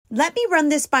Let me run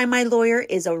this by my lawyer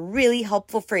is a really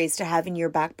helpful phrase to have in your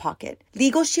back pocket.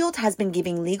 Legal Shield has been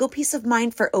giving legal peace of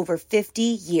mind for over 50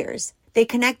 years. They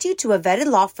connect you to a vetted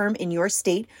law firm in your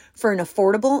state for an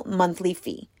affordable monthly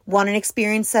fee. Want an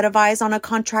experienced set of eyes on a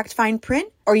contract fine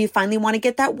print? Or you finally want to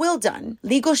get that will done?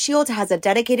 Legal Shield has a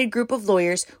dedicated group of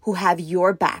lawyers who have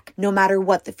your back, no matter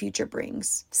what the future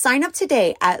brings. Sign up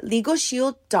today at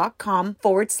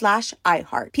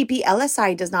LegalShield.com/iHeart.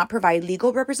 PPLSI does not provide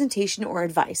legal representation or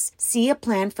advice. See a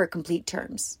plan for complete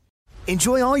terms.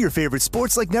 Enjoy all your favorite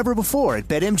sports like never before at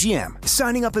BetMGM.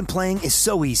 Signing up and playing is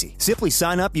so easy. Simply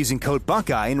sign up using code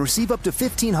Buckeye and receive up to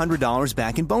 $1,500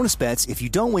 back in bonus bets if you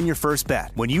don't win your first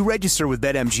bet. When you register with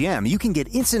BetMGM, you can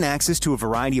get instant access to a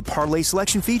variety of parlay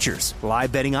selection features,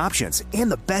 live betting options,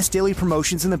 and the best daily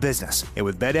promotions in the business. And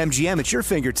with BetMGM at your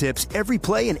fingertips, every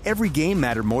play and every game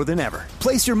matter more than ever.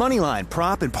 Place your moneyline,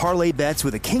 prop, and parlay bets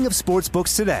with the king of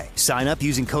sportsbooks today. Sign up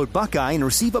using code Buckeye and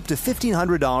receive up to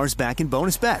 $1,500 back in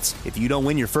bonus bets if you don't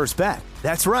win your first bet.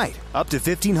 That's right, up to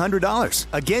 $1,500.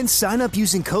 Again, sign up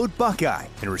using code Buckeye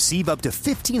and receive up to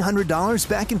 $1,500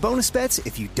 back in bonus bets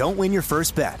if you don't win your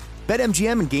first bet.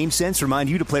 BetMGM and GameSense remind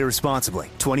you to play responsibly.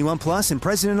 21 plus and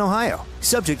present in Ohio.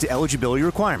 Subject to eligibility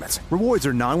requirements. Rewards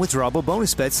are non-withdrawable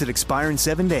bonus bets that expire in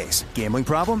 7 days. Gambling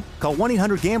problem? Call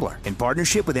 1-800-GAMBLER in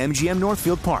partnership with MGM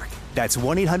Northfield Park. That's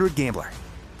 1-800-GAMBLER.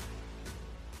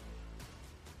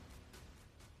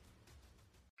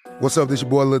 What's up, this your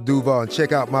boy Lil Duval, and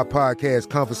check out my podcast,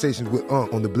 Conversations with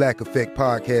Unc, on the Black Effect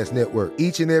Podcast Network.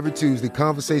 Each and every Tuesday,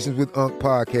 Conversations with Unc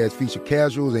podcast feature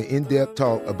casual and in-depth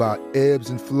talk about ebbs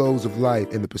and flows of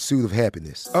life and the pursuit of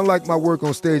happiness. Unlike my work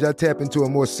on stage, I tap into a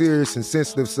more serious and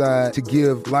sensitive side to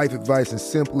give life advice and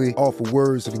simply offer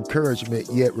words of encouragement,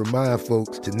 yet remind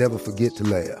folks to never forget to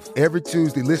laugh. Every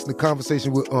Tuesday, listen to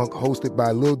Conversation with Unc, hosted by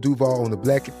Lil Duval on the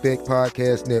Black Effect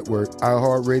Podcast Network,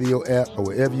 iHeartRadio app, or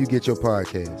wherever you get your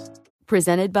podcasts.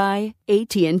 Presented by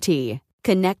AT&T.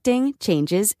 Connecting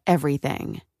changes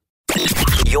everything.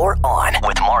 You're on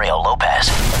with Mario Lopez.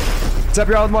 What's up,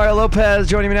 y'all? With Mario Lopez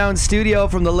joining me now in studio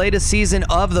from the latest season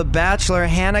of The Bachelor,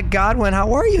 Hannah Godwin.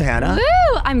 How are you, Hannah?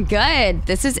 Woo! I'm good.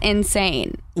 This is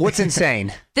insane. What's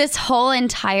insane? This whole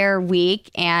entire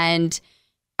week, and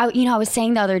I was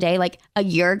saying the other day, like a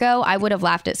year ago, I would have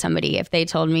laughed at somebody if they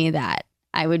told me that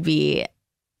I would be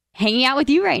hanging out with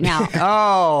you right now.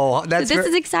 Oh, this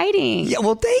is exciting. Yeah,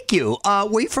 well, thank you. Where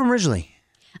are you from originally?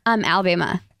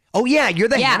 Alabama. Oh, yeah, you're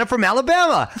the Hannah from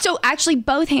Alabama. So actually,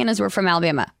 both Hannahs were from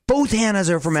Alabama. Both Hannahs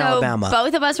are from Alabama.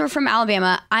 Both of us were from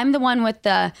Alabama. I'm the one with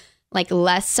the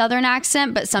less Southern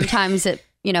accent, but sometimes it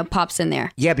pops in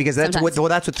there. Yeah, because that's what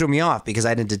threw me off, because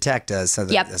I didn't detect a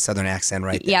Southern accent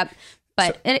right there. Yep,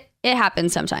 but it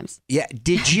happens sometimes. Yeah.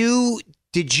 Did you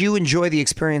enjoy the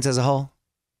experience as a whole?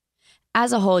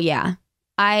 As a whole, yeah.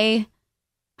 I've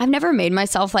never made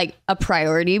myself like a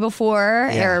priority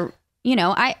before, or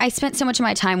I spent so much of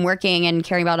my time working and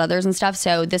caring about others and stuff.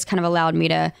 So this kind of allowed me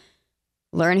to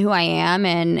learn who I am,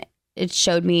 and it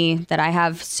showed me that I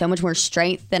have so much more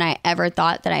strength than I ever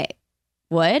thought that I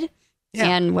would,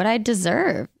 and what I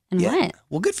deserve and what.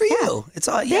 Well, good for you. It's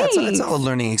all it's all a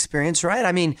learning experience, right?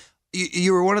 I mean,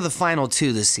 you were one of the final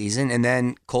two this season, and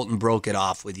then Colton broke it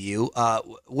off with you.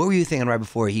 What were you thinking right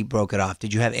before he broke it off?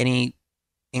 Did you have any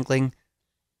inkling?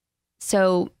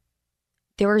 So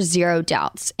there were zero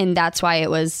doubts, and that's why it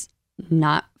was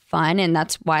not fun, and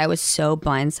that's why I was so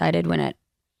blindsided when it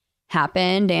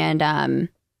happened. And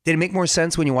did it make more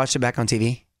sense when you watched it back on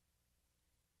TV?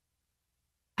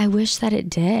 I wish that it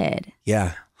did.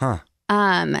 Yeah. Huh.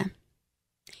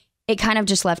 It kind of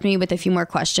just left me with a few more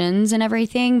questions and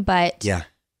everything, but yeah,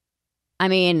 I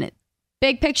mean,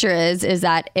 big picture is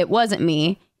that it wasn't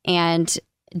me. And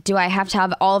do I have to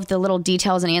have all of the little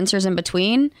details and answers in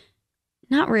between?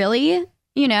 Not really.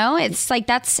 It's like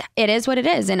it is what it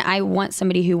is. And I want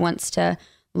somebody who wants to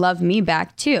love me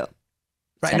back too.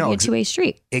 Right. It's gotta be a two-way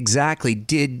street. Exactly.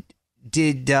 Did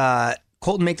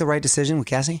Colton make the right decision with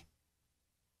Cassie?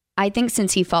 I think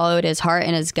since he followed his heart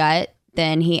and his gut,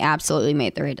 then he absolutely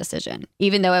made the right decision,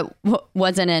 even though it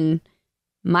wasn't in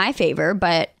my favor.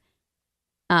 But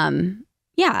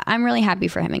yeah, I'm really happy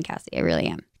for him and Cassie. I really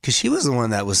am. Because she was the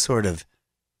one that was sort of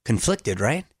conflicted,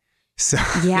 right? So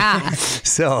yeah.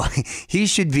 So he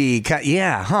should be,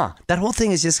 that whole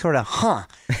thing is just sort of,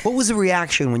 What was the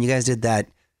reaction when you guys did that?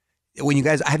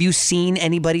 Have you seen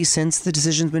anybody since the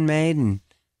decision's been made? And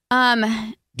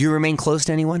do you remain close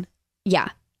to anyone? Yeah.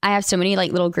 I have so many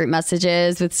little group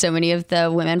messages with so many of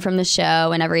the women from the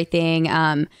show and everything.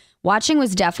 Watching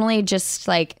was definitely just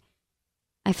I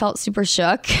felt super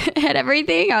shook at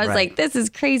everything. I was like, this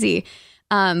is crazy.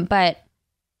 But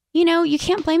you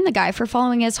can't blame the guy for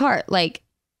following his heart.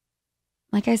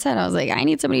 like I said, I was like, I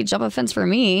need somebody to jump a fence for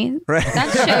me. Right.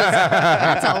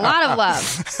 That's a lot of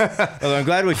love. Well, I'm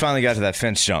glad we finally got to that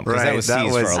fence jump because that was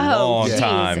teased for a long geez,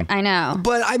 time. I know.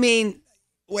 But I mean,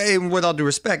 with all due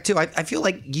respect, too, I feel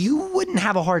like you wouldn't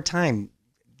have a hard time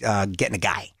getting a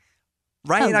guy.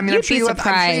 Right? Oh, I mean, I'm sure you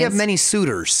surprised. have many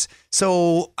suitors.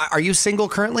 So are you single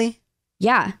currently?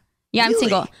 Yeah. Yeah, I'm Really?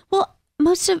 single. Well,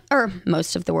 most of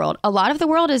the world, a lot of the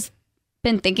world has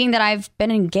been thinking that I've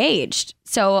been engaged.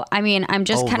 So, I mean, I'm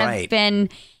just kind of been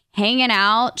hanging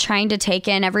out, trying to take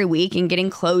in every week and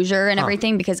getting closure and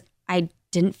everything because I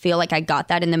didn't feel like I got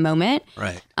that in the moment.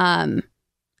 Right.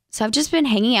 So I've just been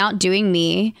hanging out, doing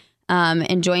me,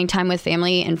 enjoying time with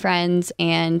family and friends.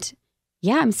 And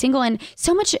yeah, I'm single. And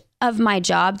so much of my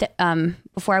job that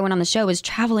before I went on the show was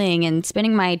traveling and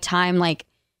spending my time like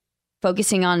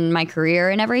focusing on my career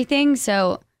and everything.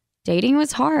 So dating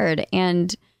was hard.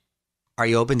 And are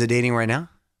you open to dating right now?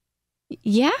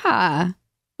 yeah,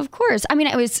 of course. I mean,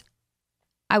 I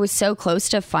was so close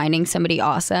to finding somebody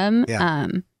awesome. Yeah.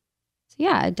 So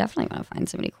yeah, I definitely want to find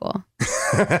somebody cool.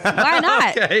 Why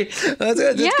not? Okay. That's good.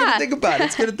 It's good Yeah. to think about it.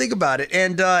 It's good to think about it.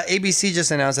 And ABC just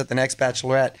announced that the next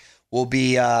Bachelorette will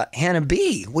be Hannah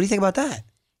B. What do you think about that?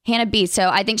 Hannah Beast. So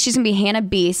I think she's gonna be Hannah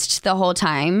Beast the whole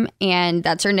time, and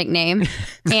that's her nickname.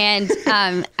 And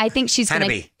I think she's Hannah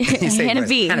gonna B. You say it Hannah first.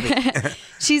 B. Hannah B.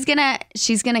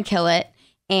 she's gonna kill it,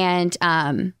 and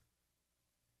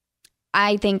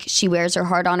I think she wears her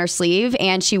heart on her sleeve,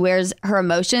 and she wears her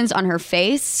emotions on her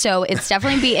face. So it's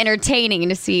definitely be entertaining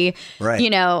to see, Right.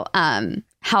 you know,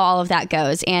 how all of that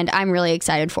goes. And I'm really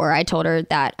excited for her. I told her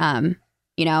that,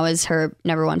 you know, I was her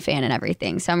 #1 fan and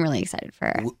everything. So I'm really excited for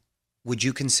her. Would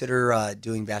you consider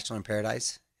doing Bachelor in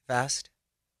Paradise fast?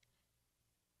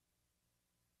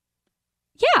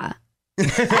 Yeah.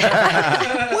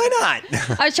 Why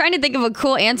not? I was trying to think of a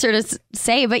cool answer to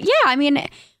say, but yeah, I mean,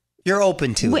 You're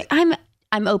open to it.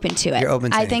 I'm open to it. You're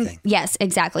open to I think, anything. yes,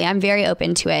 exactly. I'm very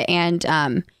open to it.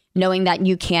 And knowing that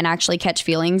you can actually catch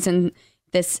feelings in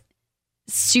this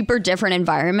super different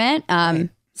environment,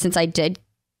 since I did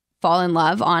fall in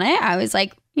love on it, I was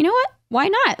like, you know what? Why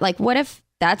not? Like, what if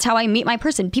that's how I meet my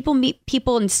person? People meet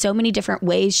people in so many different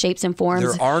ways, shapes, and forms.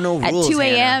 There are no at rules, 2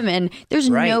 a.m. Hannah. and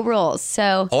there's Right. no rules.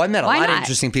 So Oh, I met a why lot of not?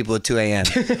 interesting people at 2 a.m.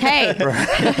 Hey,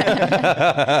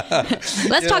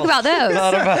 let's talk about those.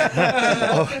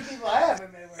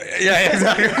 Yeah,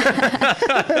 exactly.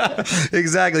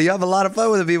 Exactly. You have a lot of fun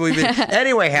with the people you've been.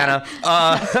 Anyway, Hannah,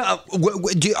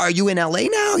 are you in LA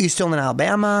now? Are you still in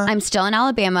Alabama? I'm still in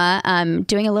Alabama,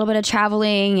 doing a little bit of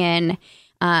traveling and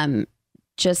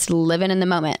just living in the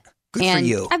moment. Good and for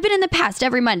you. I've been in the past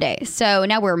every Monday. So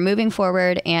now we're moving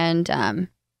forward and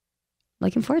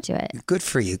looking forward to it. Good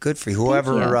for you. Good for you.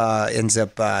 Whoever you. ends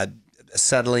up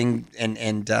settling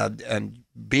and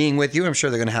being with you, I'm sure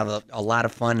they're going to have a lot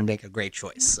of fun and make a great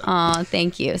choice. So. Oh,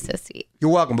 thank you. So sweet.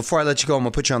 You're welcome. Before I let you go, I'm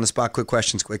going to put you on the spot. Quick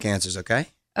questions, quick answers, okay?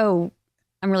 Oh,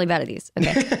 I'm really bad at these.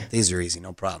 Okay. These are easy,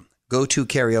 no problem. Go-to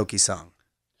karaoke song.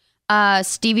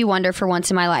 Stevie Wonder for Once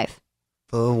in My Life.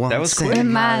 For once That was quick.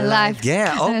 In my life.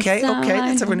 Yeah, okay. That's all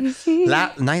That's I everyone. need.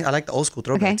 Nice. I like the old school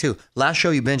throwback Okay. too. Last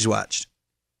show you binge watched.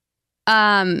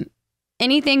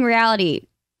 Anything reality.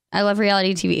 I love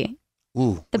reality TV.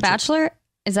 Ooh. The Bachelor.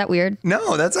 Is that weird?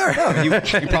 No, that's all right.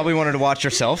 You probably wanted to watch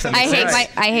yourself. That I makes sense.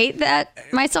 hate that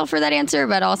myself for that answer,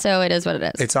 but also it is what it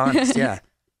is. It's honest, yeah.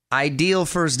 Ideal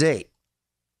first date.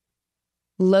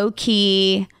 Low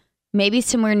key, maybe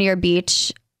somewhere near a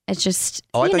beach. It's just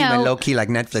Oh, I you thought you meant know. low key like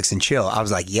Netflix and chill. I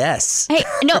was like, yes. Hey,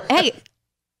 no, hey.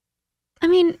 I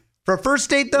mean, For a first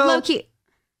date though? low key.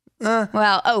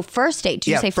 Well, first date.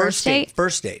 Did you yeah, say first date?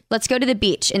 First date. Let's go to the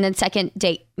beach, and then second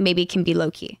date maybe can be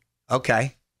low key.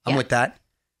 Okay. I'm Yeah. with that.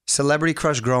 Celebrity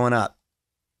crush growing up.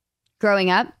 Growing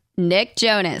up, Nick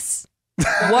Jonas.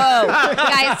 Whoa,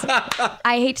 guys!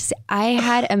 I hate to say, I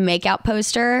had a makeout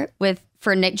poster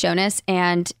for Nick Jonas,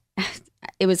 and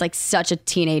it was like such a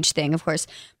teenage thing, of course.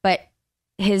 But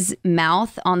his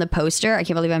mouth on the poster, I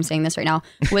can't believe I'm saying this right now,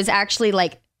 was actually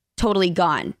like totally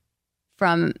gone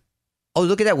from. Oh,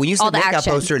 look at that. When you All said the makeout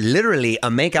action. poster, literally a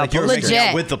makeout Like you were poster. making out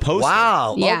Legit. with the poster.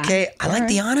 Wow. Yeah. Okay. I like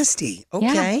the honesty.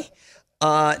 Okay.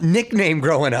 Nickname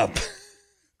growing up.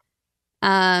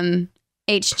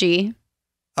 HG.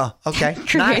 Oh, okay.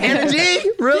 Not Hannah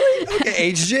G? Really?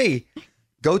 Okay. HG.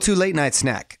 Go to late night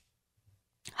snack.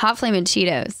 Hot Flamin'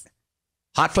 Cheetos.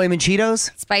 Hot Flamin'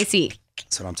 Cheetos? Spicy.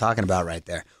 That's what I'm talking about right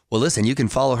there. Well, listen, you can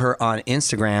follow her on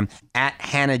Instagram at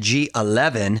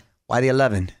HannahG11. Why the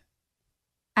 11?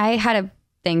 I had a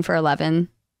thing for 11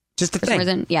 Just a for thing. some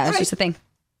reason. Yeah, it was All just a thing.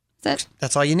 That's it.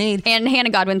 That's all you need. And Hannah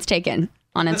Godwin's taken.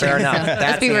 on Instagram. Fair enough. So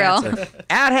let's be real.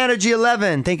 At Hannah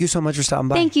G11, thank you so much for stopping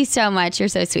by. Thank you so much. You're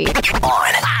so sweet.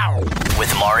 On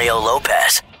with Mario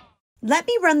Lopez. Let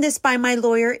me run this by my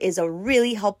lawyer is a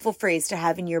really helpful phrase to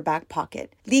have in your back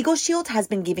pocket. Legal Shield has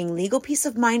been giving legal peace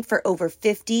of mind for over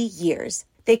 50 years.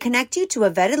 They connect you to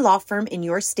a vetted law firm in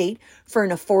your state for an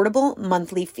affordable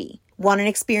monthly fee. Want an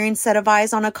experienced set of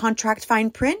eyes on a contract fine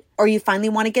print? Or you finally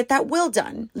want to get that will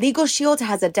done? Legal Shield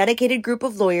has a dedicated group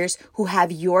of lawyers who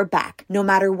have your back, no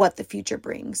matter what the future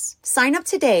brings. Sign up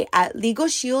today at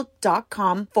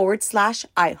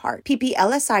LegalShield.com/iHeart.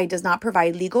 PPLSI does not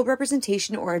provide legal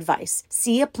representation or advice.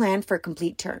 See a plan for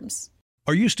complete terms.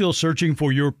 Are you still searching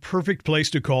for your perfect place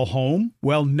to call home?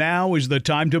 Well, now is the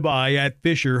time to buy at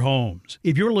Fisher Homes.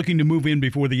 If you're looking to move in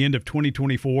before the end of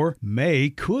 2024,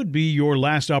 May could be your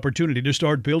last opportunity to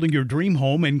start building your dream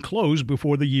home and close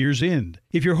before the year's end.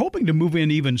 If you're hoping to move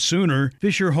in even sooner,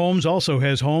 Fisher Homes also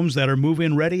has homes that are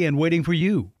move-in ready and waiting for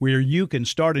you, where you can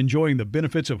start enjoying the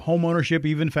benefits of homeownership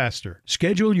even faster.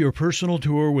 Schedule your personal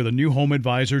tour with a new home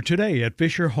advisor today at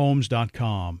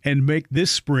FisherHomes.com and make this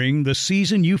spring the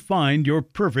season you find your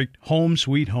perfect home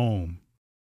sweet home.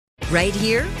 Right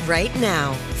here, right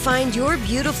now. Find your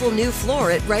beautiful new floor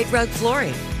at Right Rug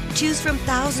Flooring. Choose from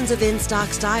thousands of in-stock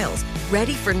styles,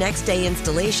 ready for next day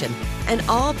installation, and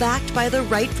all backed by the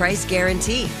right price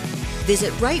guarantee.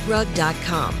 Visit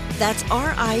rightrug.com. That's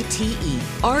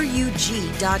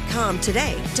RITERUG.com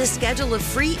today to schedule a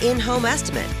free in-home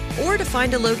estimate or to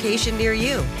find a location near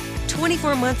you.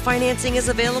 24-month financing is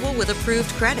available with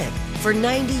approved credit. For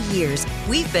 90 years,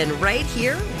 we've been right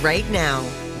here, right now.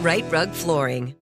 Right Rug Flooring.